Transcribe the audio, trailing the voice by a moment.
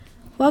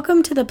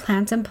Welcome to the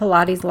Plants and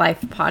Pilates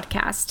Life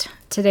podcast.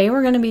 Today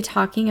we're going to be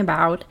talking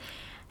about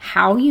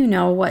how you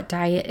know what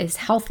diet is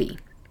healthy.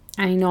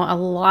 I know a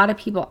lot of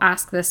people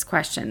ask this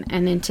question,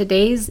 and in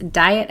today's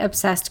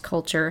diet-obsessed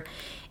culture,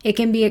 it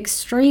can be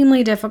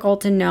extremely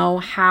difficult to know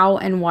how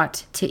and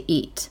what to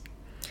eat.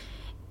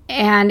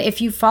 And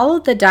if you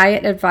followed the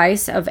diet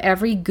advice of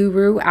every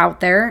guru out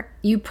there,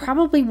 you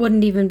probably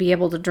wouldn't even be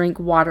able to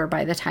drink water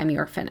by the time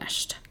you're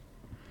finished.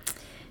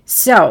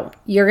 So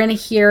you're going to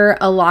hear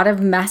a lot of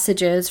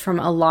messages from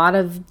a lot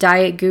of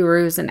diet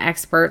gurus and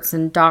experts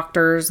and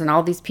doctors and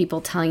all these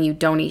people telling you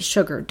don't eat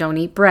sugar, don't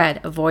eat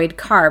bread, avoid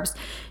carbs,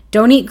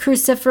 don't eat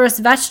cruciferous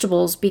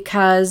vegetables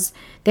because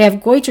they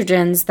have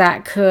goitrogens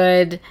that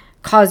could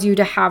cause you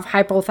to have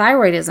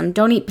hypothyroidism.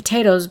 Don't eat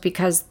potatoes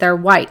because they're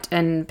white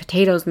and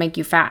potatoes make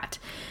you fat.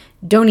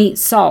 Don't eat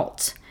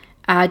salt.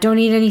 Don't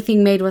eat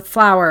anything made with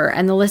flour.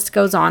 And the list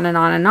goes on and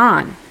on and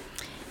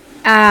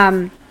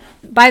on.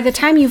 By the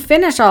time you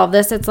finish all of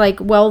this, it's like,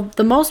 well,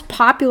 the most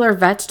popular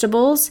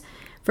vegetables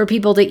for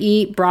people to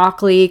eat,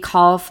 broccoli,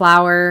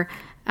 cauliflower,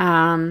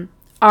 are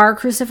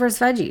cruciferous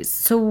veggies.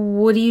 So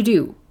what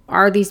do?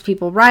 Are these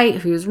people right?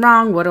 Who's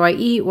wrong? What do I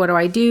eat? What do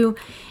I do?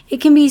 It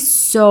can be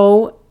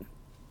so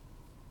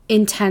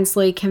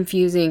intensely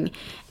confusing.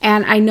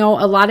 And I know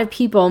a lot of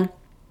people,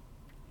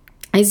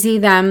 I see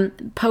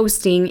them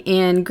posting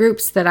in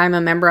groups that I'm a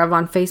member of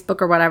on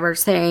Facebook or whatever,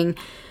 saying,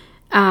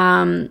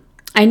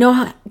 I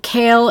know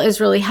kale is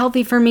really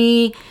healthy for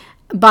me,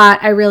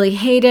 but I really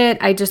hate it.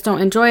 I just don't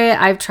enjoy it.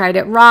 I've tried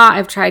it raw.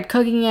 I've tried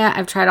cooking it.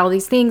 I've tried all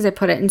these things. I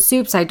put it in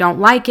soups. I don't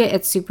like it.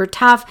 It's super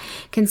tough.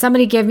 Can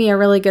somebody give me a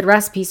really good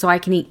recipe so I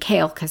can eat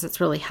kale because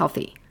it's really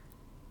healthy?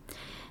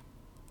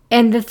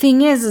 And the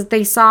thing is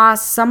they saw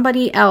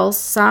somebody else,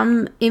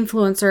 some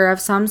influencer of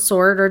some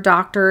sort or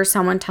doctor or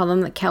someone tell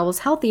them that kale is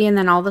healthy, and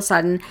then all of a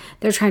sudden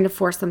they're trying to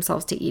force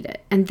themselves to eat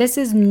it. And this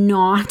is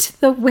not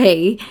the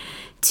way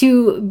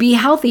to be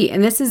healthy,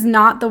 and this is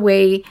not the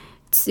way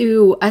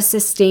to a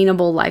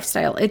sustainable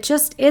lifestyle. It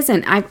just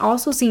isn't. I've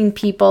also seen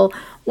people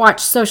watch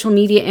social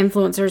media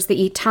influencers that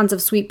eat tons of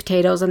sweet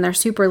potatoes and they're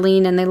super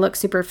lean and they look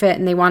super fit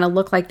and they want to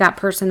look like that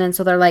person, and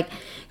so they're like,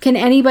 can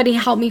anybody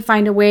help me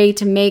find a way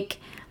to make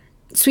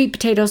sweet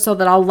potatoes so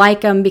that I'll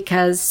like them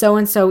because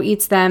so-and-so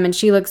eats them and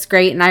she looks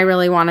great and I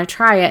really want to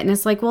try it. And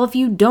it's like, well, if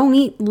you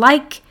don't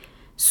like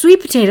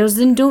sweet potatoes,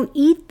 then don't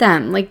eat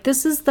them. Like,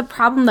 this is the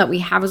problem that we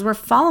have, is we're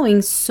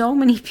following so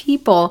many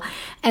people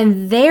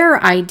and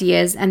their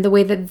ideas and the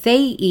way that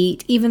they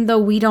eat, even though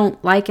we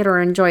don't like it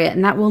or enjoy it,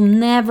 and that will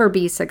never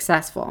be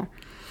successful.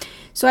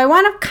 So I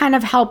want to kind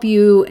of help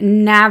you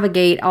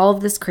navigate all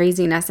of this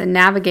craziness and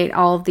navigate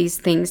all of these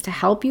things to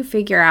help you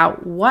figure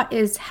out what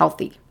is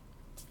healthy.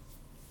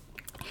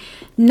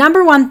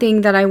 Number one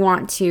thing that I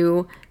want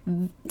to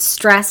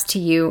stress to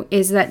you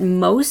is that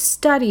most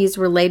studies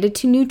related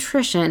to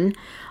nutrition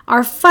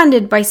are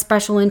funded by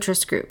special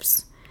interest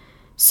groups.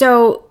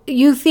 So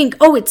you think,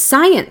 oh, it's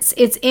science.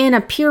 It's in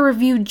a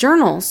peer-reviewed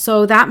journal,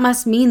 so that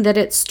must mean that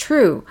it's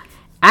true.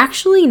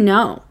 Actually,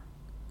 no.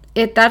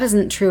 That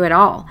isn't true at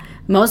all.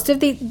 Most of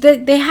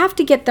they have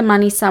to get the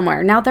money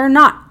somewhere. Now, they're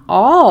not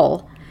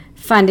all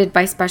funded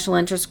by special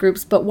interest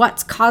groups, but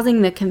what's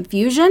causing the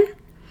confusion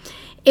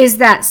is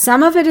that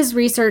some of it is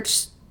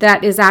research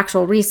that is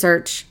actual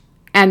research,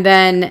 and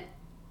then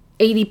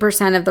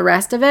 80% of the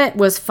rest of it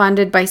was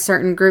funded by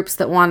certain groups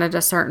that wanted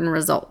a certain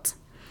result.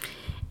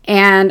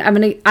 And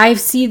I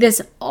see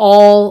this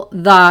all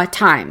the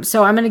time.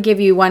 So I'm going to give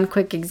you one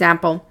quick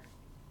example.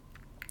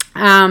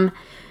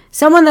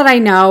 Someone that I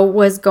know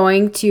was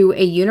going to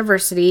a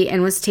university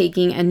and was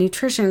taking a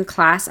nutrition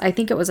class. I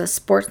think it was a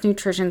sports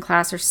nutrition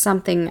class or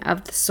something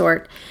of the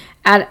sort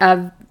at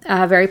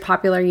a very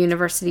popular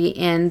university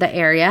in the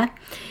area.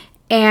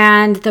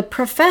 And the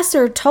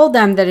professor told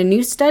them that a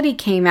new study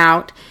came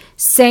out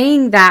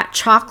saying that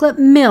chocolate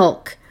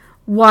milk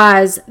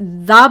was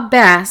the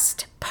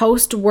best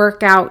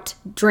post-workout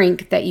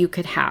drink that you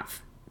could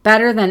have.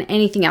 Better than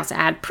anything else. It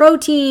had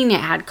protein,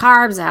 it had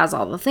carbs, it has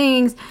all the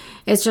things.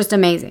 It's just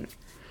amazing.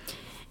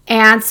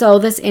 And so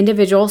this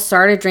individual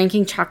started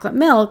drinking chocolate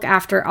milk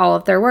after all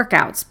of their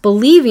workouts,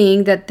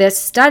 believing that this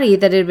study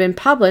that had been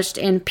published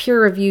in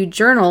peer-reviewed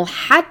journal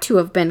had to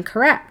have been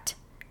correct.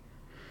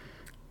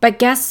 But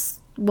guess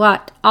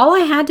what? All I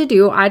had to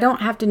do, I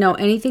don't have to know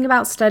anything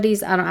about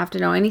studies. I don't have to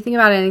know anything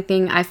about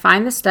anything. I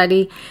find the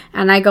study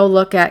and I go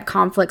look at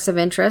conflicts of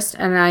interest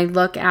and I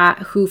look at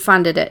who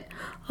funded it.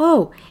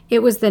 Oh, it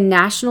was the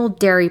National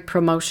Dairy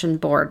Promotion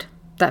Board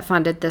that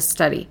funded this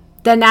study.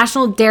 The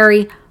National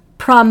Dairy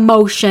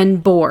Promotion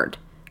Board.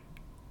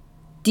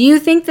 Do you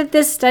think that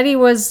this study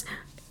was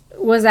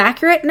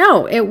accurate?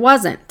 No, it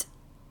wasn't.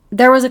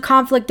 There was a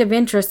conflict of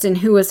interest in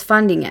who was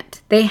funding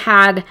it. They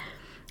had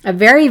a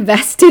very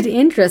vested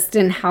interest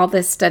in how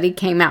this study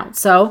came out.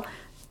 So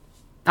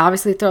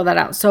obviously throw that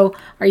out. So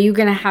are you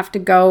going to have to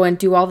go and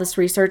do all this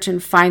research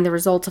and find the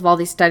results of all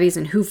these studies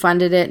and who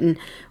funded it and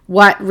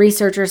what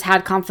researchers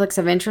had conflicts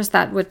of interest?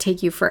 That would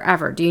take you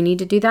forever. Do you need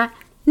to do that?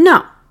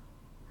 No.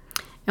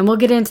 And we'll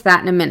get into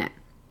that in a minute.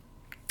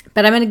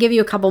 But I'm going to give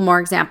you a couple more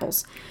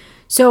examples.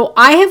 So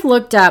I have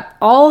looked up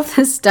all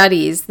the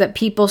studies that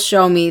people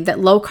show me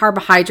that low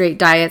carbohydrate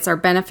diets are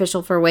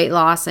beneficial for weight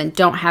loss and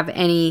don't have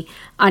any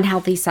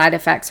unhealthy side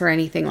effects or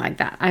anything like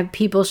that.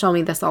 People show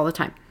me this all the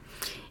time.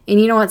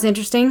 And you know what's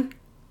interesting?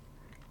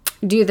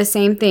 Do the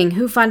same thing.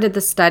 Who funded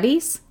the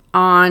studies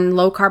on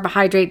low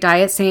carbohydrate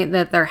diets saying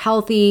that they're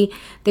healthy,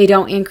 they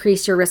don't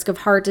increase your risk of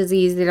heart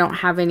disease, they don't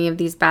have any of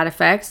these bad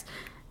effects?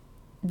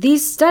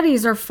 These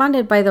studies are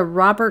funded by the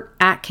Robert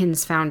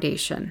Atkins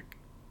Foundation.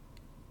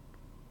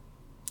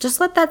 Just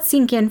let that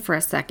sink in for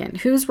a second.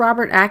 Who's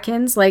Robert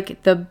Atkins?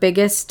 Like the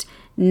biggest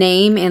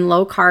name in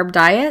low carb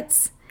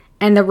diets?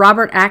 And the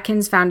Robert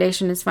Atkins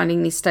Foundation is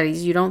funding these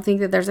studies. You don't think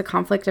that there's a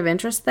conflict of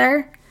interest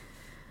there?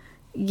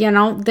 You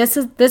know, this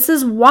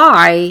is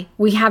why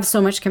we have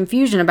so much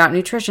confusion about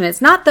nutrition.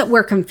 It's not that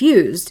we're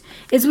confused.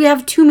 It's we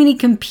have too many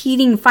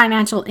competing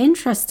financial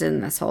interests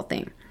in this whole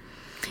thing.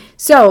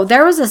 So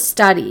there was a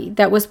study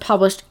that was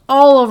published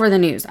all over the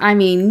news. I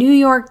mean, New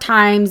York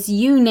Times,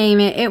 you name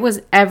it, it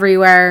was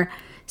everywhere.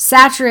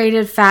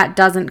 Saturated fat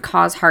doesn't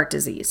cause heart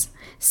disease.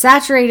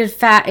 Saturated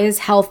fat is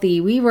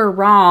healthy. We were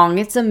wrong.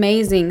 It's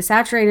amazing.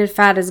 Saturated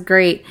fat is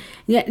great.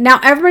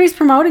 Now everybody's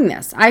promoting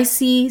this. I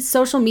see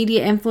social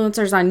media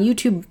influencers on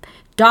YouTube,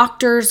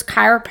 doctors,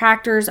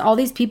 chiropractors, all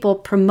these people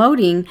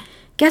promoting.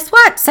 Guess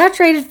what?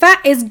 Saturated fat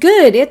is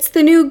good. It's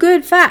the new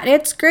good fat.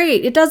 It's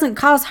great. It doesn't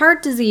cause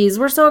heart disease.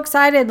 We're so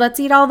excited.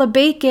 Let's eat all the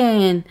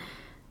bacon.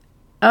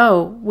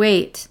 Oh,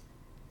 wait.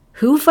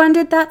 Who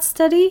funded that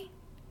study?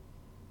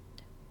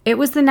 It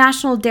was the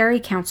National Dairy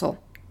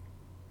Council,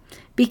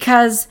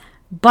 because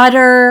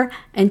butter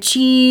and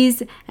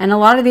cheese and a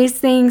lot of these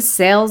things,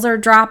 sales are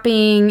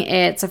dropping.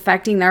 It's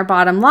affecting their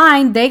bottom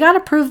line. They got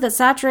to prove that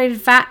saturated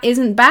fat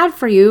isn't bad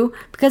for you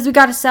because we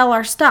got to sell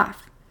our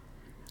stuff.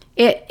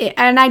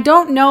 And I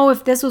don't know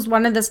if this was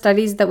one of the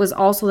studies that was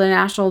also the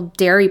National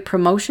Dairy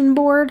Promotion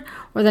Board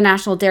or the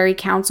National Dairy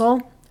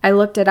Council. I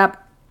looked it up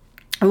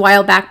a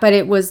while back, but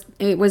it was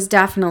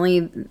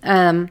definitely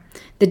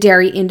the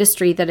dairy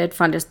industry that had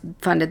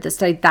funded the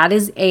study. That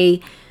is a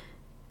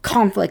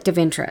conflict of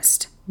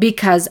interest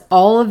because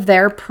all of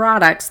their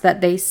products that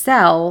they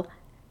sell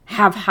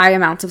have high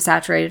amounts of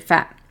saturated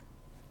fat.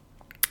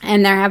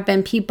 And there have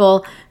been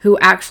people who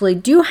actually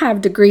do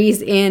have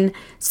degrees in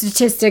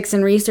statistics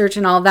and research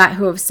and all that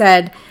who have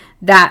said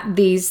that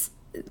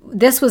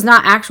this was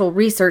not actual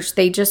research.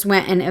 They just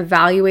went and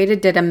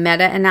did a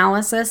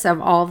meta-analysis of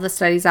all of the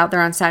studies out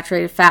there on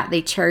saturated fat.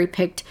 They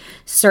cherry-picked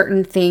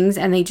certain things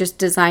and they just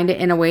designed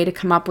it in a way to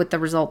come up with the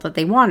result that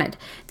they wanted.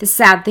 The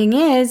sad thing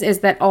is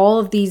that all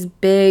of these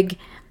big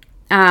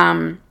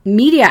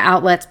media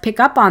outlets pick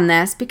up on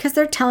this because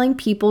they're telling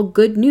people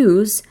good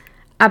news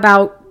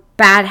about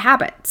bad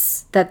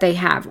habits that they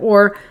have.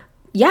 Or,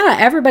 yeah,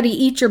 everybody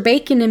eat your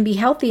bacon and be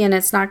healthy and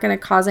it's not going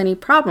to cause any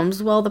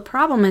problems. Well, the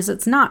problem is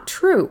it's not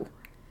true.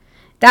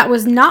 That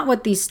was not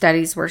what these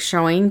studies were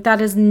showing.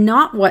 That is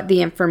not what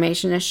the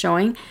information is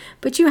showing.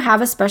 But you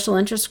have a special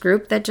interest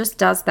group that just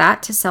does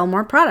that to sell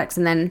more products.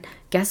 And then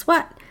guess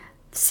what?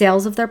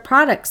 Sales of their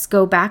products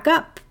go back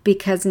up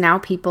because now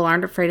people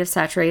aren't afraid of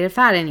saturated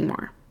fat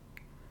anymore.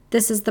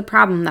 This is the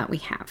problem that we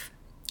have.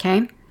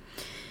 Okay?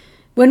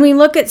 When we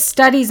look at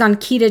studies on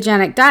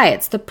ketogenic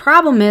diets, the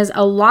problem is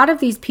a lot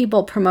of these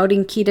people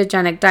promoting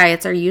ketogenic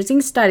diets are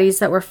using studies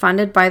that were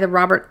funded by the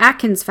Robert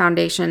Atkins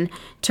Foundation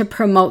to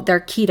promote their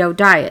keto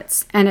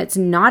diets. And it's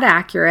not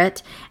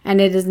accurate, and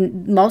it is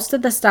most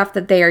of the stuff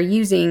that they are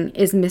using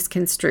is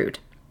misconstrued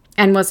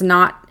and was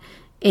not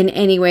in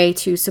any way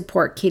to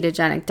support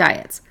ketogenic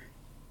diets.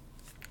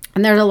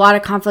 And there's a lot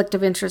of conflict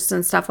of interest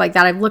and stuff like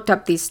that. I've looked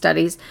up these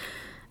studies.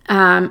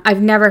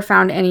 I've never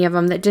found any of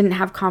them that didn't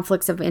have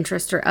conflicts of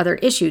interest or other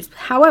issues.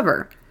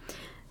 However,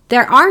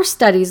 there are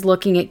studies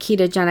looking at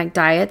ketogenic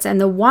diets, and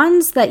the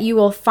ones that you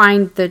will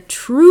find the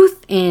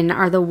truth in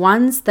are the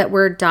ones that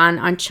were done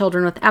on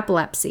children with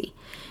epilepsy.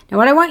 Now,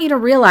 what I want you to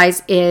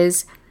realize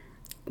is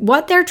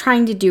what they're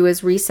trying to do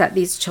is reset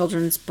these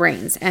children's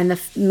brains, and the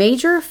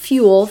major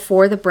fuel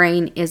for the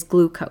brain is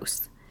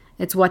glucose.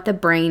 It's what the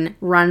brain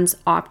runs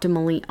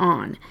optimally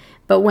on.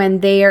 But when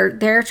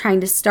they're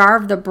trying to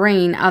starve the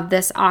brain of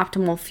this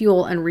optimal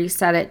fuel and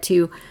reset it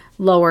to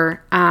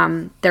lower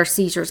their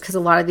seizures, because a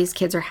lot of these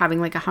kids are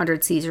having like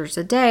 100 seizures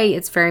a day,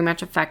 it's very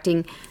much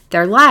affecting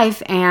their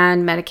life,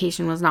 and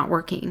medication was not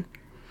working.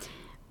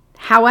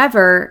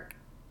 However,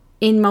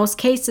 in most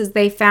cases,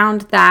 they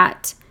found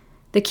that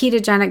the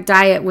ketogenic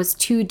diet was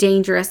too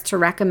dangerous to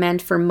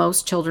recommend for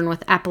most children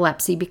with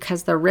epilepsy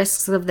because the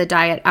risks of the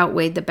diet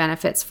outweighed the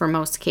benefits for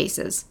most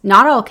cases.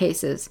 Not all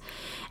cases.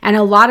 And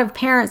a lot of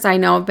parents I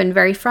know have been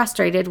very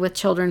frustrated with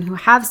children who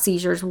have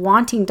seizures,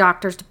 wanting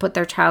doctors to put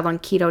their child on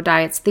keto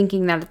diets,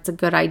 thinking that it's a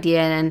good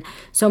idea, and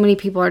so many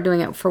people are doing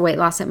it for weight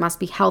loss, it must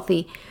be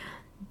healthy.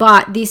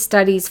 But these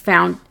studies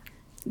found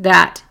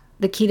that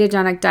the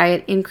ketogenic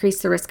diet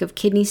increased the risk of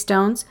kidney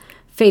stones,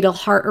 fatal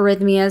heart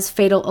arrhythmias,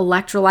 fatal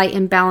electrolyte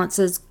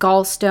imbalances,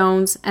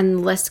 gallstones, and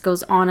the list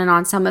goes on and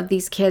on. Some of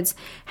these kids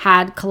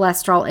had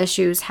cholesterol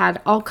issues,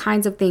 had all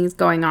kinds of things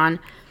going on.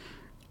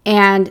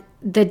 And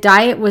the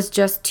diet was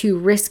just too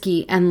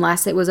risky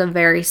unless it was a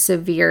very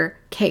severe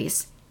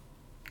case.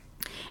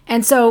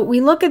 And so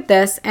we look at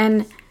this,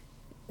 and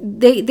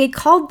they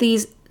called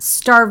these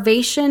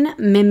starvation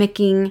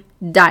mimicking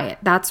diet.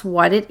 That's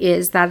what it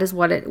is. That is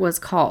what it was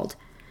called.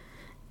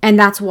 And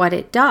that's what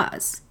it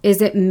does,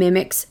 is it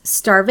mimics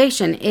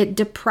starvation. It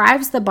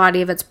deprives the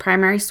body of its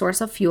primary source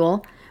of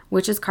fuel,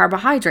 which is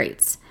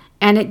carbohydrates.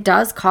 And it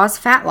does cause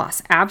fat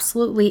loss.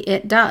 Absolutely,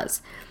 it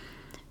does.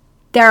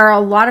 There are a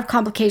lot of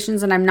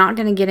complications, and I'm not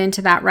going to get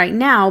into that right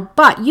now,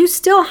 but you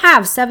still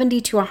have 70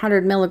 to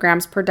 100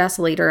 milligrams per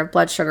deciliter of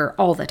blood sugar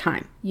all the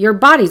time. Your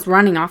body's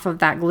running off of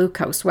that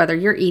glucose, whether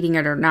you're eating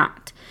it or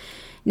not.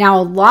 Now,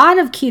 a lot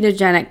of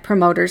ketogenic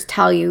promoters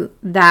tell you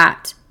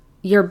that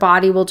your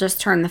body will just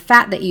turn the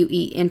fat that you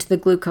eat into the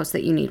glucose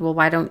that you need. Well,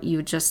 why don't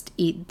you just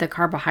eat the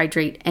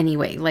carbohydrate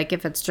anyway? Like,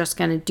 if it's just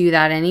going to do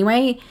that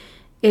anyway,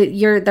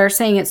 they're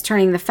saying it's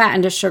turning the fat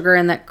into sugar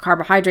and the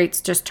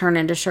carbohydrates just turn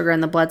into sugar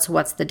in the blood, so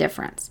what's the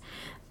difference?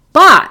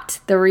 But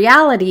the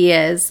reality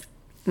is,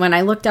 when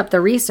I looked up the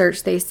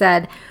research, they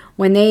said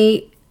when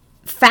they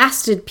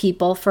fasted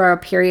people for a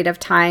period of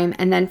time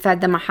and then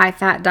fed them a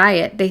high-fat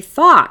diet, they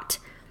thought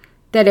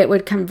that it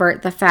would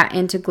convert the fat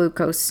into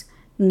glucose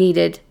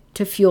needed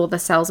to fuel the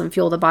cells and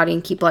fuel the body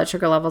and keep blood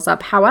sugar levels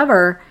up.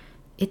 However,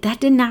 that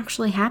didn't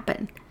actually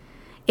happen.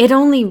 It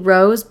only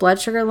rose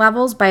blood sugar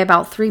levels by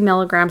about 3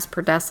 milligrams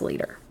per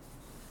deciliter.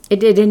 It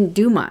didn't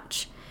do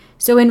much.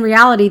 So in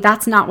reality,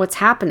 that's not what's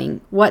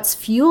happening. What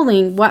fuels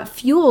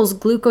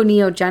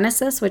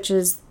gluconeogenesis, which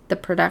is the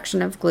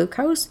production of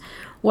glucose,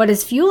 what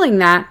is fueling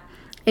that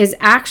is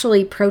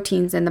actually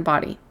proteins in the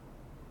body,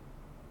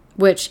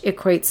 which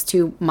equates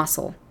to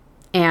muscle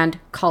and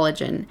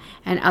collagen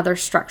and other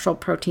structural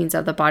proteins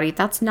of the body.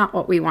 That's not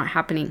what we want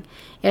happening.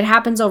 It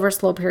happens over a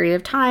slow period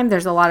of time.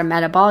 There's a lot of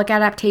metabolic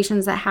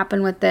adaptations that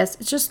happen with this.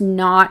 It's just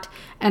not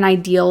an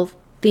ideal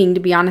thing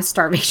to be on a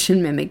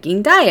starvation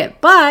mimicking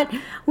diet. But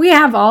we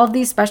have all of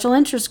these special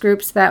interest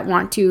groups that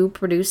want to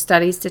produce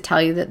studies to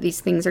tell you that these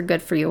things are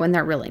good for you, and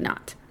they're really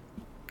not.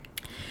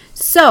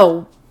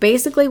 So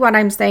basically what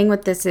I'm saying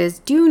with this is,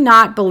 do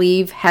not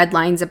believe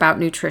headlines about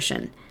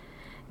nutrition.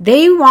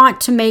 They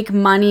want to make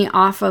money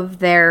off of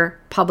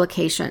their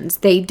publications.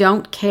 They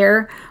don't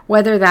care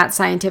whether that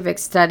scientific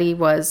study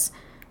was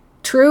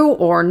true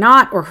or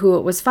not, or who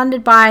it was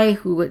funded by,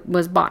 who it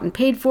was bought and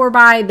paid for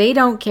by. They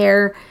don't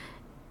care.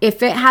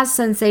 If it has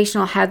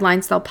sensational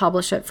headlines, they'll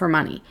publish it for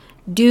money.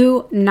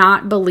 Do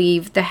not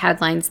believe the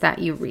headlines that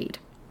you read.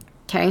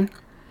 Okay?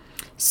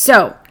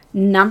 So,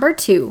 number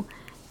 2,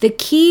 the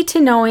key to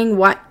knowing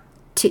what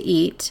to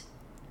eat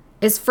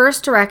is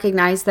first to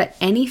recognize that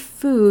any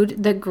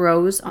food that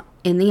grows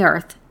in the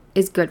earth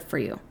is good for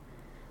you.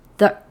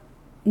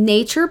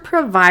 Nature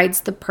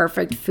provides the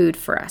perfect food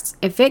for us.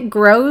 If it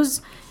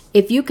grows,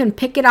 if you can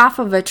pick it off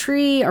of a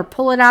tree or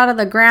pull it out of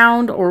the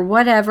ground or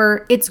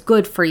whatever, it's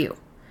good for you.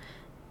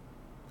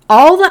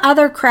 All the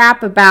other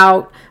crap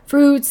about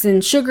fruits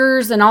and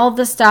sugars and all of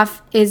this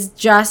stuff is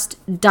just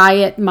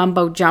diet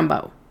mumbo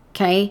jumbo,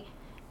 okay?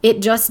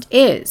 It just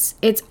is.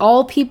 It's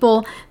all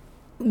people.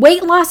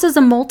 Weight loss is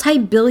a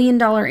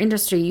multi-billion-dollar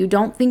industry. You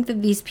don't think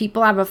that these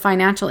people have a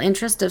financial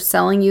interest of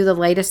selling you the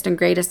latest and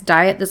greatest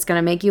diet that's going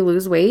to make you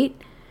lose weight?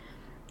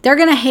 They're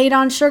going to hate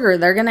on sugar.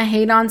 They're going to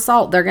hate on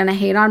salt. They're going to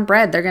hate on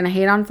bread. They're going to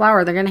hate on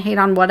flour. They're going to hate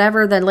on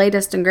whatever the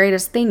latest and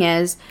greatest thing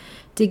is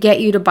to get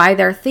you to buy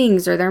their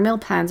things or their meal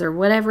plans or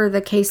whatever the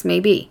case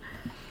may be.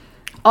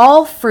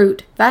 All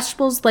fruit,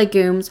 vegetables,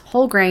 legumes,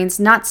 whole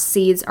grains, nuts,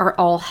 seeds are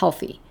all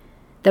healthy.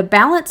 The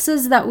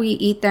balances that we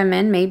eat them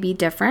in may be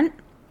different,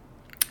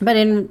 but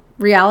in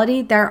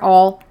reality, they're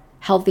all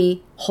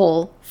healthy,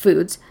 whole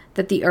foods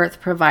that the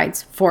earth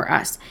provides for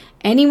us.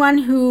 Anyone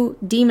who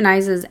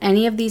demonizes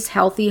any of these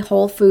healthy,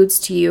 whole foods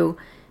to you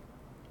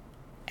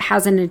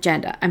has an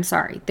agenda. I'm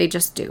sorry, they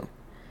just do.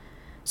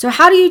 So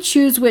how do you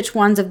choose which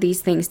ones of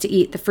these things to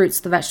eat? The fruits,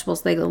 the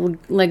vegetables, the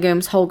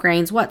legumes, whole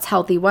grains, what's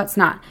healthy, what's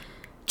not?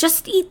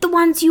 Just eat the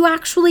ones you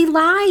actually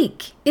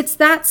like. It's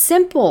that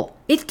simple.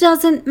 It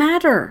doesn't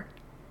matter.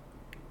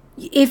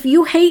 If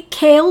you hate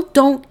kale,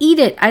 don't eat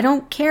it. I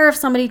don't care if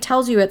somebody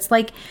tells you it's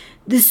like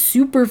the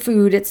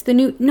superfood. It's the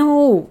new.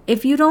 No,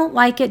 if you don't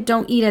like it,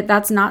 don't eat it.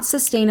 That's not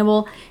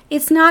sustainable.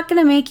 It's not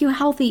going to make you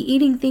healthy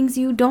eating things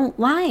you don't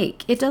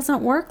like. It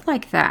doesn't work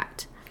like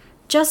that.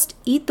 Just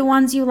eat the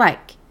ones you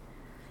like.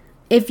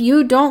 If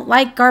you don't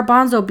like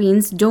garbanzo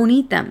beans, don't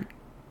eat them.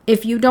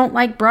 If you don't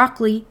like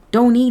broccoli,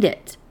 don't eat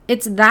it.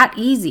 It's that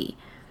easy.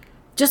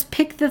 Just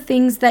pick the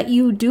things that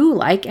you do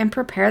like and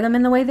prepare them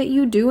in the way that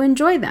you do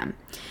enjoy them.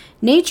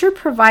 Nature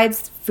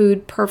provides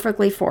food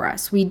perfectly for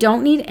us. We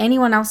don't need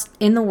anyone else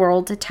in the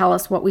world to tell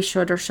us what we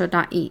should or should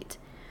not eat.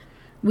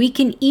 We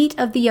can eat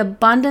of the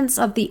abundance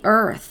of the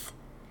earth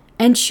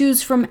and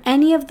choose from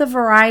any of the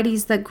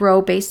varieties that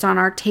grow based on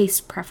our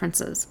taste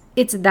preferences.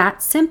 It's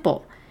that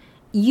simple.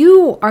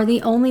 You are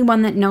the only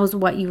one that knows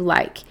what you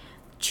like.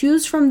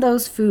 Choose from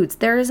those foods.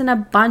 There is an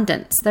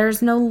abundance. There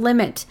is no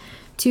limit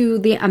to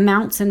the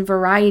amounts and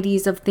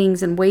varieties of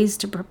things and ways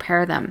to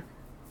prepare them.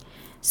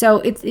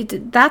 So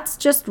that's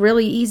just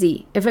really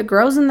easy. If it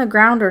grows in the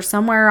ground or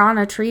somewhere on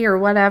a tree or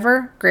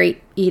whatever,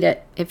 great, eat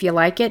it. If you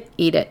like it,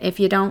 eat it. If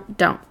you don't,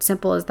 don't.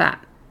 Simple as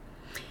that.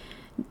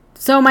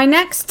 So my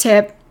next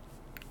tip,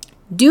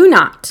 do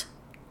not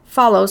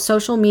follow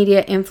social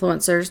media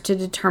influencers to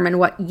determine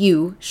what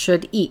you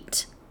should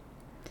eat.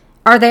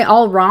 Are they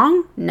all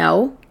wrong?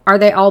 No. Are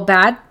they all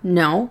bad?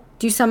 No.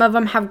 Do some of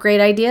them have great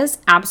ideas?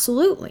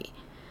 Absolutely.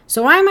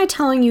 So why am I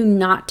telling you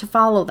not to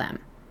follow them?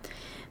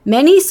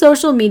 Many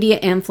social media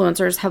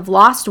influencers have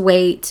lost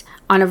weight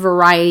on a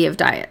variety of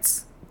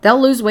diets.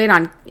 They'll lose weight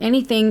on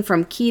anything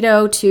from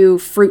keto to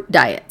fruit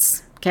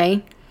diets,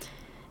 okay?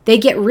 They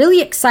get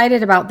really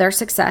excited about their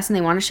success and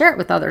they want to share it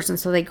with others. And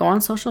so they go on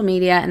social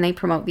media and they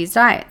promote these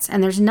diets.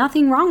 And there's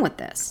nothing wrong with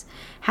this.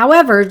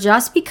 However,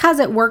 just because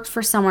it worked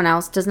for someone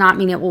else does not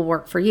mean it will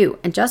work for you.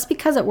 And just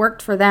because it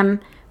worked for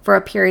them for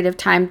a period of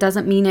time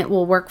doesn't mean it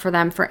will work for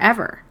them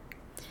forever.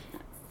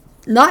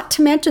 Not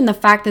to mention the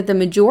fact that the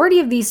majority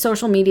of these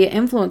social media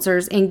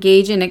influencers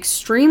engage in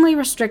extremely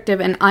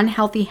restrictive and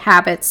unhealthy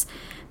habits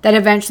that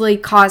eventually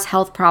cause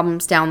health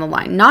problems down the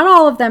line. Not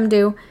all of them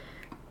do,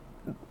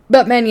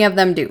 but many of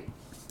them do.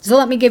 So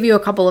let me give you a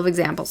couple of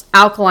examples.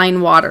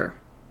 Alkaline water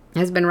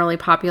has been really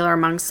popular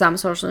among some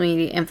social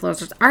media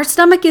influencers. Our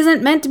stomach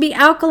isn't meant to be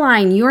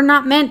alkaline. You're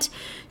not meant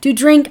to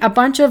drink a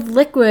bunch of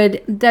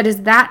liquid that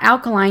is that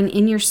alkaline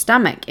in your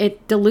stomach.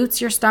 It dilutes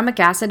your stomach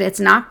acid. It's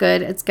not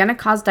good. It's going to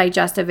cause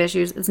digestive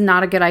issues. It's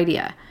not a good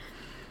idea.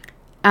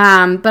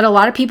 But a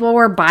lot of people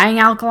were buying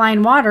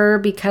alkaline water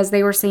because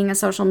they were seeing a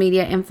social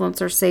media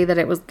influencer say that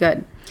it was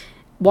good.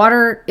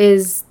 Water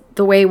is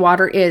the way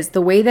water is.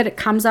 The way that it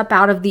comes up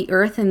out of the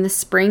earth in the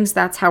springs,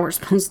 that's how we're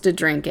supposed to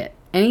drink it.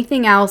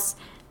 Anything else,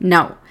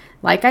 no.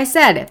 Like I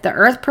said, if the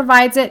earth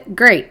provides it,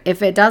 great.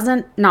 If it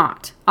doesn't,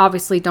 not.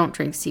 Obviously, don't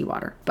drink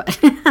seawater, but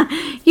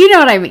you know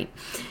what I mean.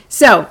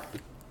 So,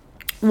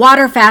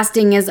 water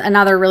fasting is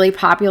another really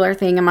popular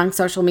thing among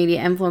social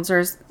media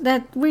influencers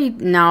that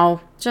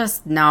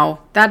just no.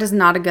 That is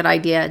not a good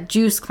idea.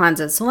 Juice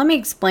cleanses. So let me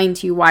explain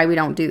to you why we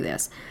don't do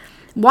this.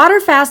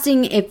 Water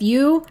fasting, if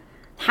you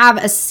have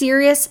a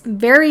serious,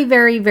 very,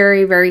 very,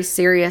 very, very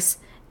serious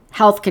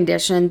health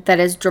condition that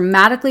is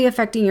dramatically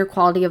affecting your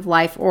quality of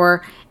life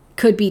or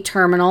could be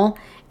terminal,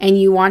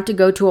 and you want to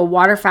go to a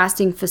water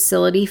fasting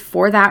facility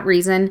for that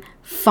reason,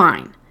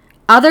 fine.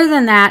 Other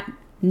than that,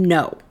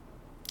 no.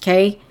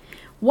 Okay?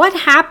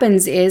 What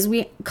happens is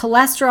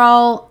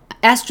cholesterol,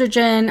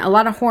 estrogen, a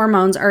lot of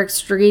hormones are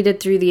excreted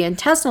through the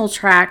intestinal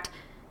tract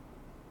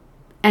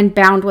and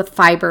bound with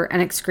fiber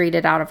and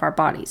excreted out of our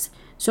bodies.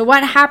 So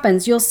what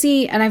happens, you'll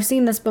see, and I've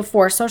seen this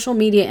before, social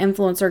media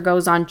influencer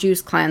goes on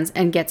juice cleanse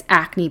and gets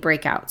acne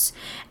breakouts.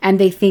 And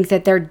they think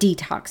that they're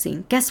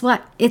detoxing. Guess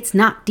what? It's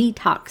not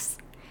detox.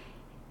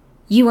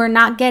 You are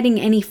not getting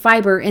any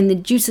fiber in the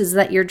juices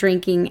that you're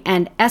drinking,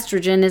 and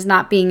estrogen is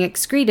not being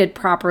excreted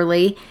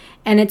properly,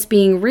 and it's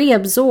being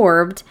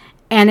reabsorbed,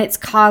 and it's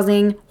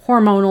causing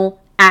hormonal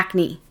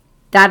acne.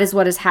 That is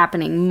what is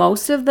happening.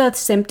 Most of the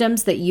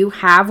symptoms that you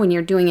have when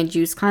you're doing a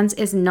juice cleanse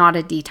is not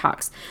a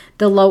detox.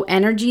 The low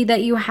energy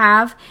that you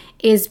have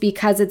is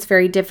because it's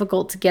very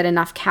difficult to get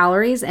enough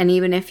calories. And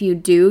even if you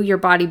do, your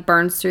body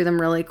burns through them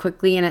really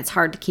quickly, and it's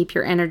hard to keep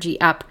your energy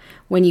up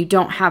when you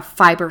don't have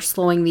fiber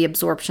slowing the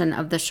absorption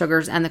of the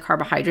sugars and the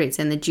carbohydrates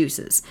in the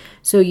juices.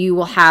 So you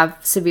will have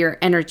severe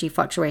energy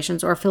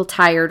fluctuations or feel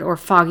tired or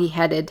foggy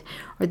headed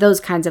or those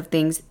kinds of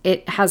things.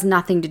 It has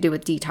nothing to do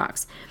with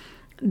detox.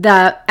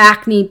 The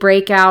acne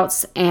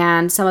breakouts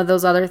and some of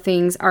those other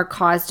things are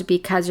caused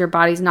because your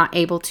body's not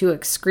able to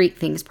excrete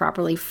things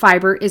properly.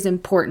 Fiber is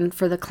important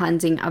for the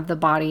cleansing of the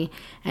body,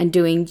 and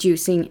doing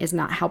juicing is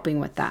not helping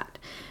with that.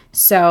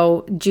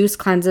 So juice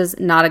cleanses,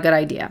 not a good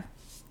idea.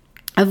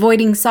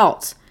 Avoiding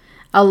salt.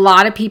 A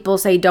lot of people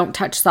say don't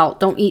touch salt,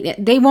 don't eat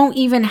it. They won't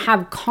even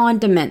have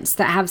condiments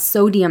that have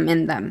sodium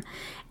in them.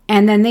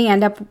 And then they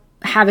end up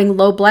having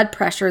low blood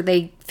pressure.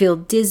 They feel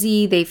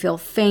dizzy, they feel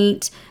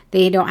faint,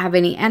 they don't have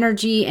any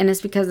energy, and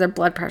it's because their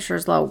blood pressure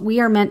is low.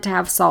 We are meant to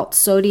have salt.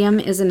 Sodium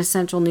is an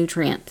essential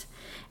nutrient.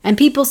 And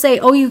people say,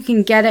 oh, you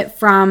can get it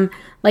from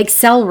like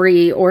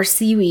celery or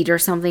seaweed or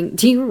something.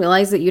 Do you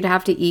realize that you'd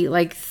have to eat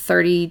like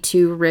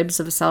 32 ribs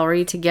of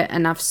celery to get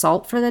enough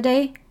salt for the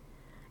day?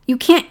 You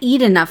can't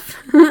eat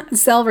enough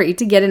celery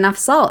to get enough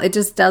salt. It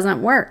just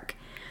doesn't work.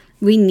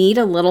 We need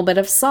a little bit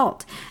of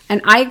salt.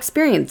 And I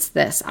experienced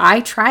this.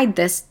 I tried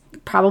this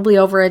probably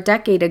over a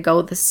decade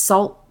ago, the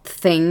salt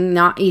thing,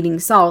 not eating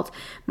salt.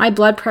 My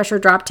blood pressure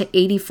dropped to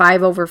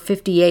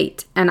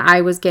 85/58, and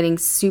I was getting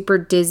super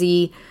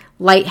dizzy,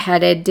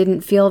 lightheaded,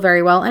 didn't feel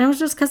very well. And it was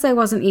just because I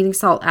wasn't eating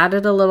salt.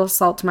 Added a little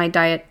salt to my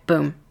diet,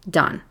 boom,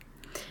 done.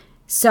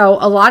 So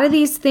a lot of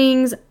these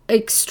things,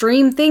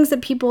 extreme things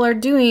that people are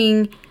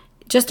doing,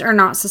 just are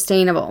not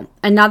sustainable.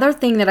 Another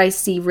thing that I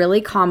see really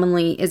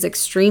commonly is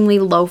extremely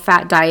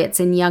low-fat diets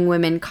in young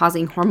women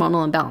causing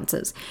hormonal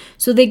imbalances.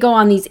 So they go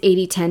on these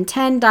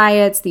 80-10-10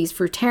 diets, these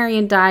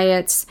fruitarian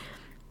diets,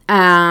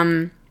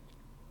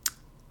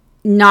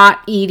 not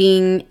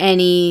eating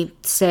any,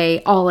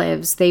 say,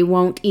 olives. They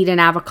won't eat an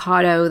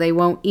avocado. They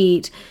won't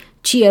eat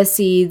chia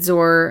seeds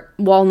or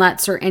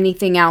walnuts or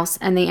anything else,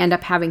 and they end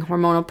up having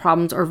hormonal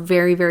problems or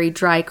very, very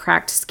dry,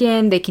 cracked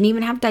skin. They can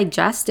even have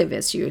digestive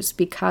issues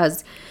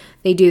because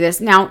they do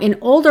this. Now, in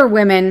older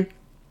women,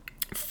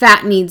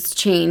 fat needs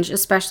change,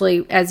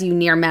 especially as you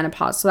near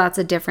menopause. So that's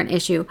a different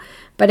issue.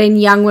 But in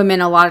young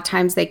women, a lot of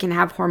times they can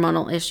have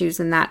hormonal issues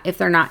in that if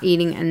they're not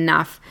eating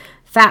enough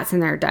fats in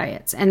their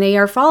diets. And they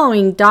are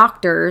following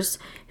doctors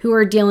who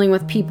are dealing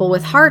with people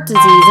with heart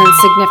disease and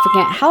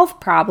significant health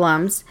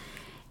problems.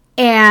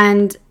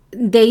 And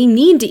they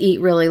need to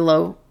eat really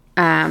low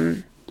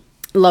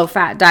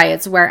fat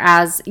diets,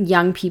 whereas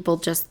young people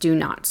just do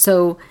not.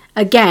 So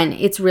again,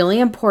 it's really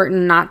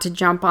important not to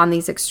jump on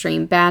these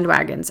extreme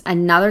bandwagons.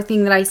 Another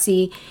thing that I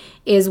see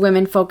is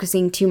women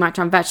focusing too much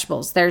on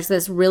vegetables. There's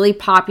this really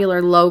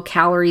popular low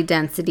calorie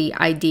density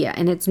idea,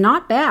 and it's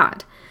not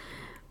bad.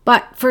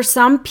 But for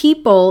some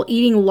people,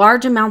 eating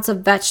large amounts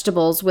of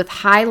vegetables with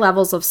high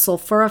levels of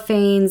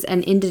sulforaphanes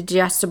and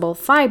indigestible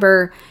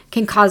fiber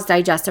can cause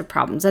digestive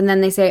problems. And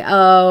then they say,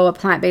 oh, a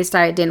plant-based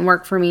diet didn't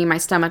work for me. My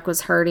stomach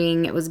was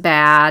hurting. It was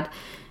bad.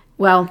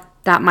 Well,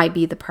 that might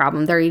be the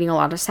problem. They're eating a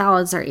lot of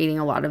salads. They're eating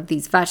a lot of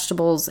these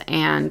vegetables,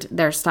 and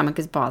their stomach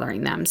is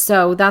bothering them.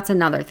 So that's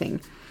another thing.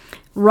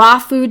 Raw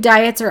food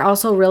diets are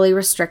also really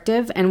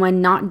restrictive, and when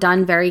not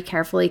done very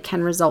carefully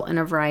can result in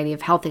a variety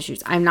of health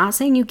issues. I'm not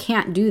saying you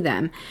can't do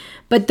them,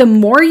 but the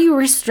more you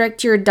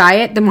restrict your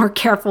diet, the more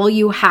careful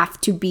you have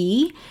to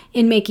be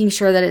in making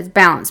sure that it's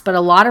balanced. But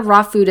a lot of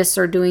raw foodists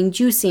are doing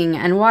juicing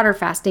and water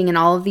fasting and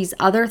all of these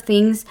other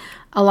things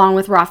along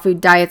with raw food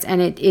diets,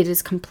 and it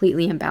is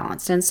completely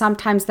imbalanced. And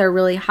sometimes they're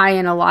really high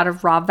in a lot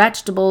of raw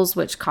vegetables,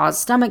 which cause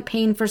stomach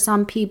pain for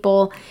some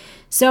people.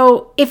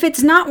 So if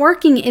it's not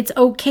working, it's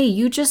okay.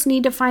 You just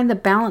need to find the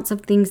balance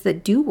of things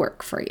that do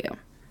work for you.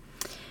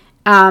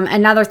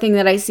 Another thing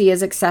that I see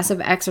is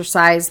excessive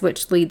exercise,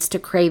 which leads to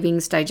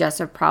cravings,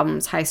 digestive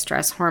problems, high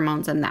stress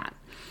hormones, and that.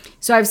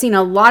 So I've seen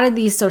a lot of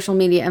these social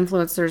media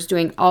influencers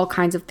doing all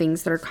kinds of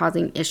things that are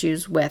causing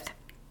issues with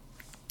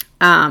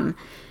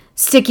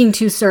sticking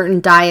to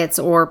certain diets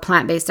or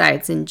plant-based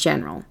diets in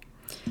general.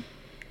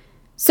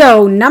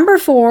 So number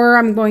 4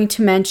 I'm going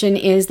to mention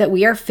is that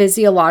we are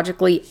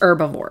physiologically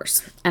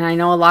herbivores. And I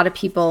know a lot of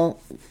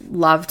people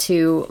love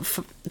to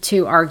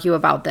argue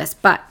about this,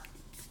 but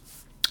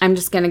I'm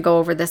just going to go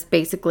over this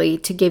basically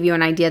to give you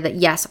an idea that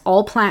yes,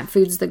 all plant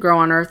foods that grow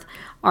on earth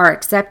are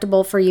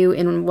acceptable for you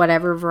in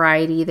whatever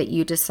variety that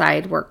you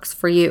decide works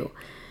for you.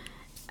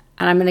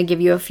 And I'm going to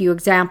give you a few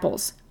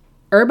examples.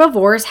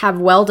 Herbivores have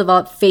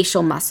well-developed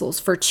facial muscles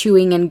for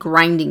chewing and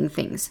grinding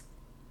things.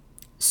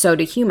 So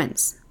do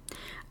humans.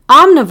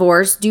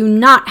 Omnivores do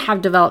not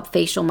have developed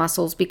facial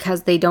muscles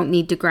because they don't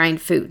need to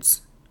grind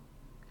foods.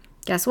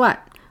 Guess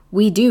what?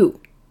 We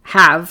do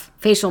have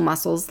facial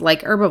muscles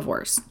like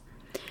herbivores.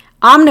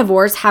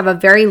 Omnivores have a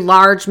very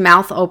large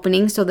mouth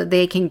opening so that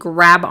they can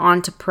grab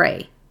onto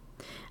prey.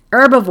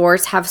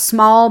 Herbivores have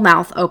small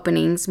mouth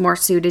openings more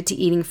suited to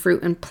eating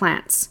fruit and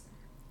plants.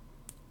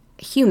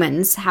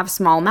 Humans have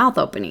small mouth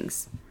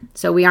openings,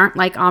 so we aren't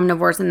like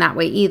omnivores in that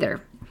way either.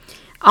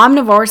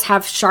 Omnivores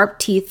have sharp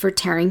teeth for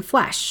tearing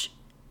flesh.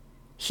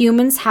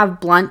 Humans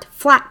have blunt,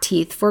 flat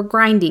teeth for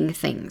grinding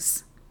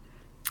things.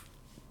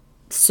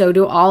 So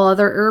do all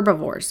other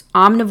herbivores.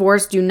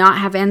 Omnivores do not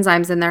have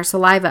enzymes in their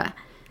saliva.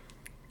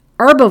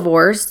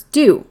 Herbivores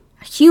do.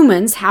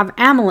 Humans have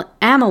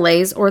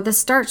amylase, or the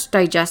starch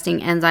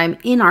digesting enzyme,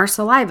 in our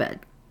saliva.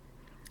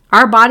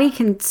 Our body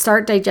can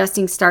start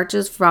digesting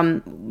starches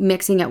from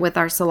mixing it with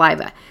our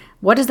saliva.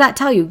 What does that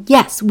tell you?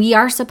 Yes, we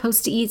are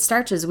supposed to eat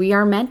starches. We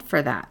are meant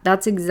for that.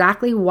 That's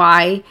exactly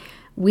why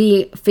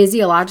we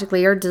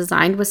physiologically are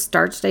designed with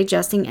starch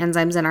digesting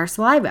enzymes in our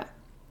saliva.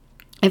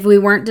 If we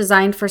weren't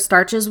designed for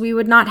starches, we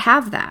would not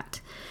have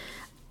that.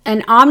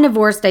 An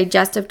omnivore's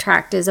digestive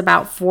tract is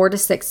about 4 to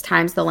 6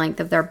 times the length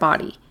of their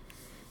body.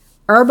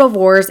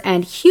 Herbivores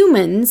and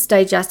humans'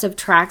 digestive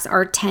tracts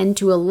are 10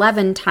 to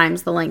 11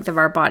 times the length of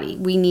our body.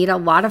 We need a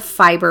lot of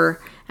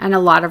fiber and a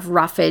lot of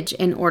roughage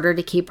in order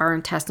to keep our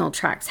intestinal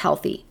tracts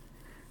healthy.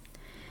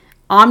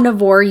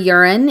 Omnivore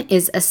urine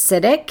is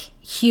acidic.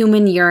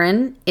 Human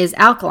urine is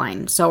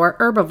alkaline. So are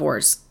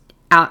herbivores.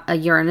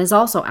 Urine is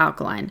also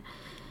alkaline.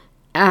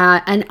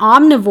 An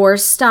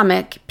omnivore's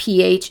stomach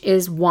pH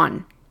is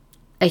 1.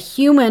 A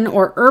human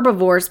or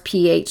herbivore's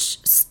pH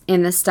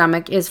in the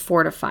stomach is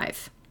 4 to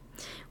 5.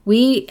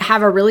 We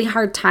have a really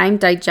hard time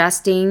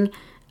digesting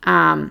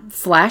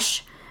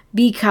flesh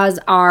because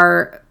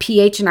our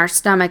pH in our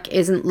stomach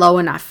isn't low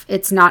enough.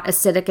 It's not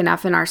acidic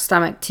enough in our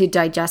stomach to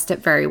digest it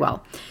very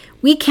well.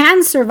 We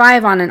can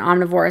survive on an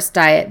omnivorous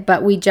diet,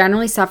 but we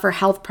generally suffer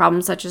health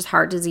problems such as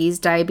heart disease,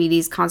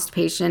 diabetes,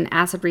 constipation,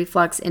 acid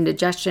reflux,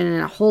 indigestion,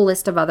 and a whole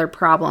list of other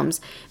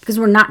problems because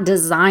we're not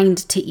designed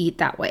to eat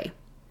that way.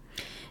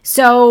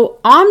 So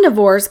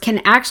omnivores can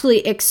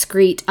actually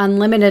excrete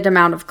unlimited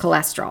amount of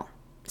cholesterol.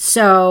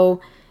 So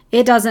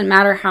it doesn't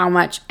matter how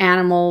much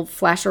animal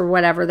flesh or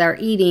whatever they're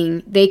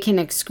eating, they can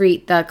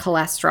excrete the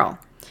cholesterol.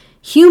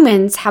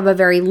 Humans have a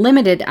very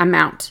limited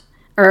amount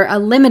or a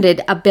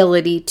limited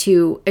ability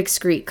to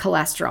excrete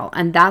cholesterol.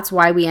 And that's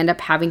why we end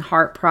up having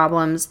heart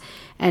problems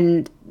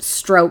and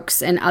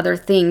strokes and other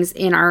things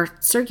in our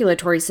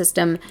circulatory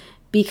system,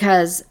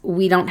 because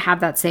we don't have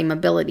that same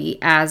ability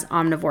as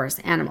omnivorous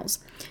animals.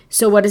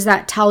 So what does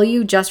that tell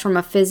you just from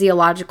a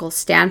physiological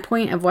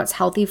standpoint of what's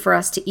healthy for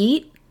us to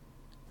eat?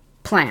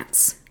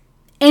 Plants.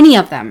 Any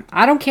of them.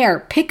 I don't care.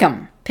 Pick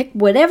them. Pick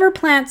whatever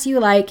plants you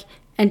like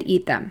and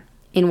eat them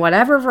in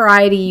whatever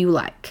variety you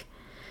like.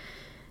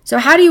 So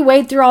how do you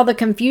wade through all the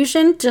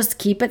confusion? Just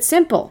keep it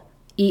simple.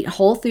 Eat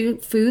whole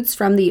foods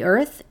from the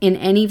earth in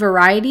any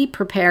variety,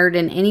 prepared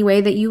in any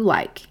way that you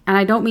like. And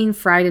I don't mean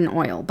fried in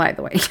oil, by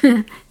the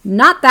way.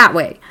 Not that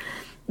way.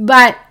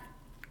 But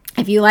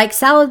if you like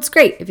salads,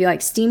 great. If you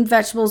like steamed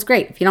vegetables,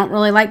 great. If you don't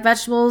really like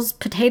vegetables,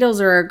 potatoes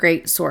are a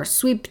great source.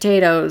 Sweet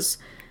potatoes,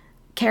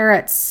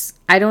 carrots,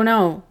 I don't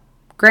know,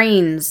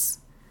 grains,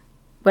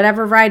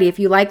 whatever variety. If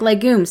you like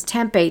legumes,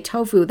 tempeh,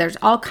 tofu, there's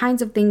all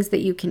kinds of things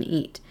that you can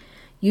eat.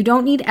 You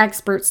don't need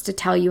experts to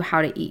tell you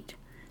how to eat.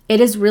 It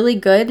is really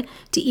good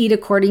to eat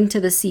according to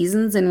the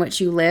seasons in which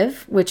you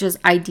live, which is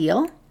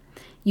ideal.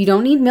 You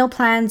don't need meal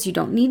plans. You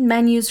don't need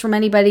menus from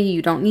anybody.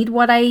 You don't need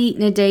what I eat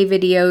in a day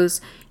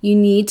videos. You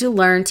need to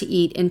learn to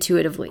eat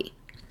intuitively.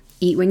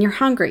 Eat when you're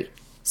hungry.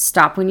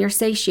 Stop when you're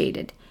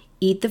satiated.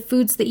 Eat the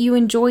foods that you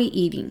enjoy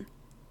eating.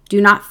 Do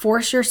not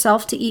force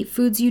yourself to eat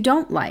foods you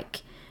don't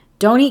like.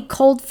 Don't eat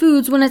cold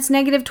foods when it's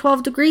negative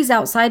 12 degrees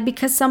outside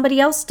because somebody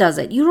else does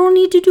it. You don't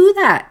need to do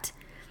that.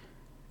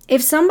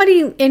 If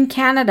somebody in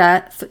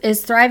Canada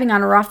is thriving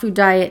on a raw food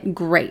diet,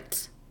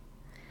 great.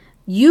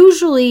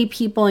 Usually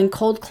people in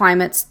cold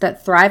climates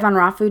that thrive on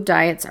raw food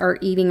diets are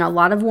eating a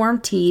lot of warm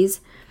teas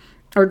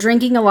or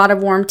drinking a lot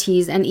of warm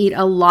teas and eat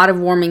a lot of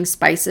warming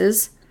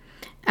spices.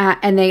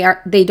 And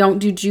they don't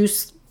do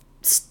juice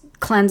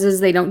cleanses.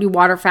 They don't do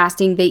water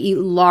fasting. They eat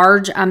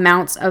large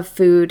amounts of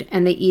food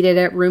and they eat it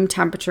at room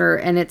temperature,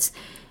 and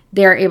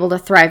they're able to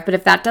thrive. But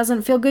if that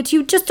doesn't feel good to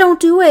you, just don't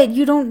do it.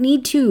 You don't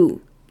need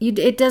to.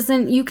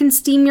 You can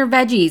steam your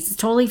veggies. It's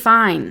totally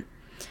fine.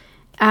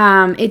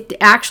 It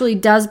actually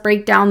does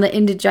break down the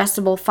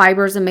indigestible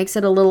fibers and makes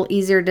it a little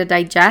easier to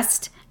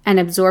digest and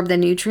absorb the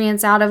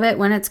nutrients out of it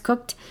when it's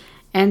cooked.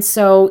 And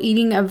so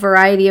eating a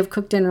variety of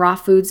cooked and raw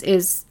foods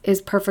is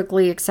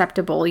perfectly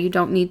acceptable. You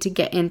don't need to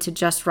get into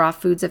just raw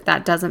foods if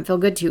that doesn't feel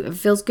good to you. If it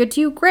feels good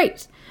to you,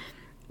 great.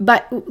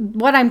 But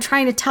what I'm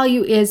trying to tell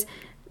you is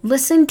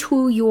listen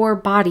to your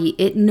body.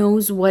 It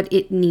knows what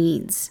it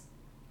needs.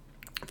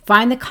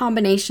 Find the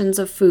combinations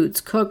of foods,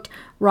 cooked,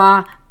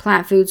 raw,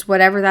 plant foods,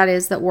 whatever that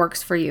is that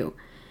works for you.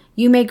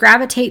 You may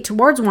gravitate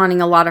towards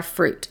wanting a lot of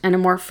fruit, and a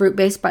more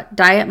fruit-based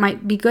diet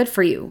might be good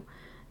for you.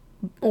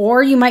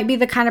 Or you might be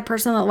the kind of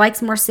person that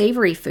likes more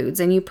savory foods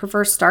and you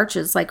prefer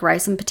starches like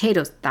rice and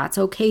potatoes. That's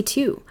okay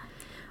too.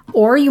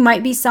 Or you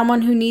might be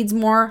someone who needs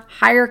more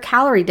higher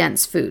calorie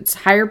dense foods,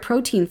 higher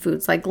protein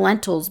foods like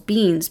lentils,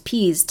 beans,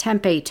 peas,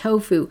 tempeh,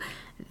 tofu.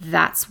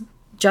 That's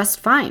just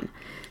fine.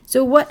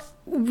 So what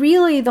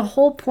really the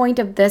whole point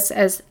of this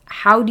is,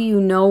 how do you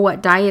know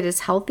what diet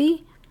is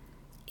healthy?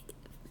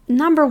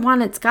 Number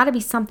one, it's got to be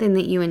something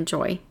that you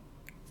enjoy.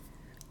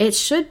 It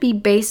should be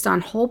based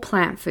on whole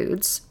plant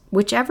foods,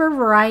 whichever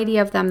variety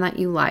of them that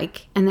you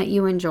like and that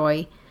you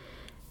enjoy.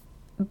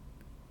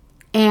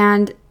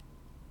 And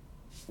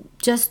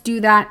just do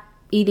that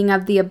eating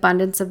of the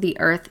abundance of the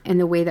earth in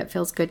the way that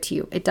feels good to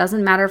you. It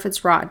doesn't matter if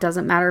it's raw. It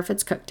doesn't matter if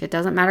it's cooked. It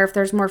doesn't matter if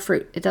there's more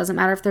fruit. It doesn't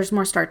matter if there's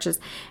more starches.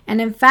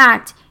 And in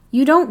fact,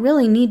 you don't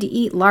really need to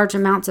eat large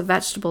amounts of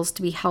vegetables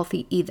to be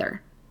healthy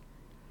either.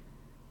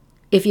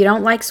 If you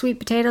don't like sweet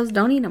potatoes,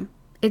 don't eat them.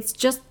 It's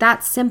just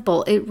that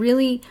simple.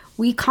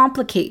 We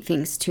complicate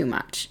things too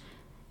much.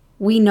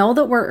 We know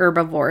that we're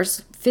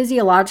herbivores.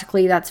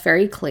 Physiologically, that's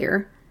very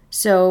clear.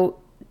 So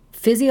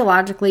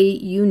physiologically,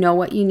 you know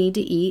what you need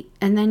to eat,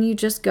 and then you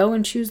just go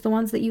and choose the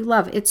ones that you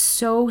love. It's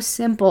so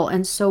simple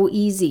and so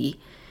easy.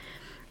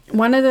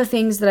 One of the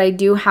things that I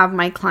do have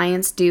my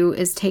clients do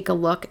is take a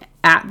look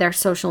at their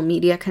social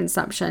media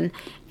consumption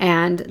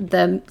and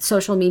the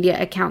social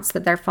media accounts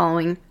that they're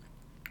following.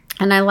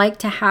 And I like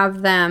to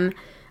have them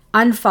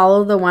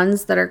unfollow the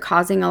ones that are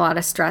causing a lot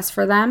of stress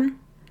for them.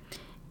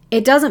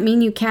 It doesn't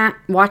mean you can't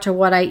watch a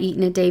What I Eat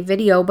in a Day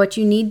video, but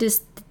you need to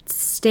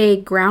stay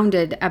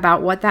grounded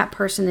about what that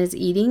person is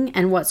eating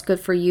and what's good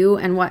for you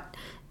and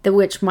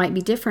which might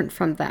be different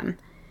from them.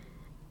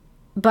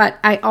 But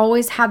I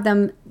always have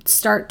them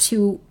start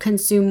to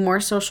consume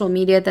more social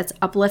media that's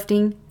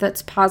uplifting,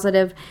 that's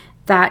positive,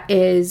 that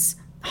is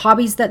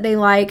hobbies that they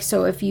like.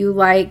 So if you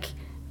like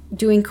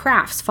doing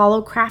crafts,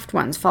 follow craft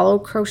ones, follow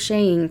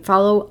crocheting,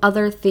 follow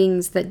other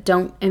things that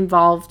don't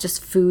involve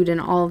just food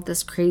and all of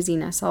this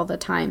craziness all the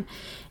time.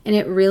 And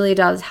it really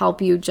does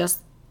help you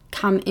just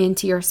come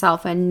into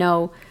yourself and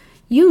know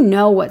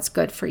what's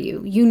good for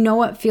you. You know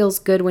what feels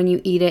good when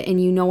you eat it,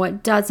 and you know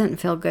what doesn't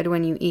feel good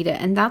when you eat it.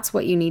 And that's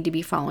what you need to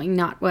be following,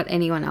 not what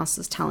anyone else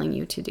is telling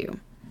you to do.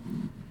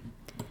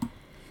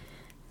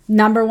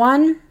 Number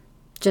one,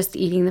 just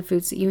eating the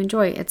foods that you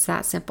enjoy. It's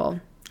that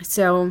simple.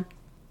 So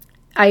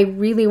I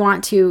really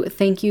want to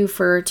thank you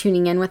for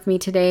tuning in with me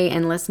today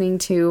and listening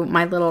to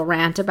my little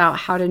rant about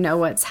how to know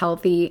what's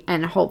healthy.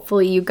 And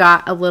hopefully you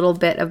got a little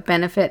bit of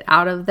benefit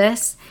out of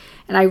this.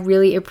 And I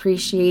really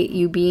appreciate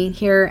you being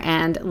here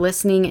and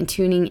listening and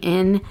tuning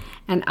in.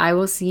 And I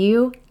will see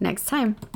you next time.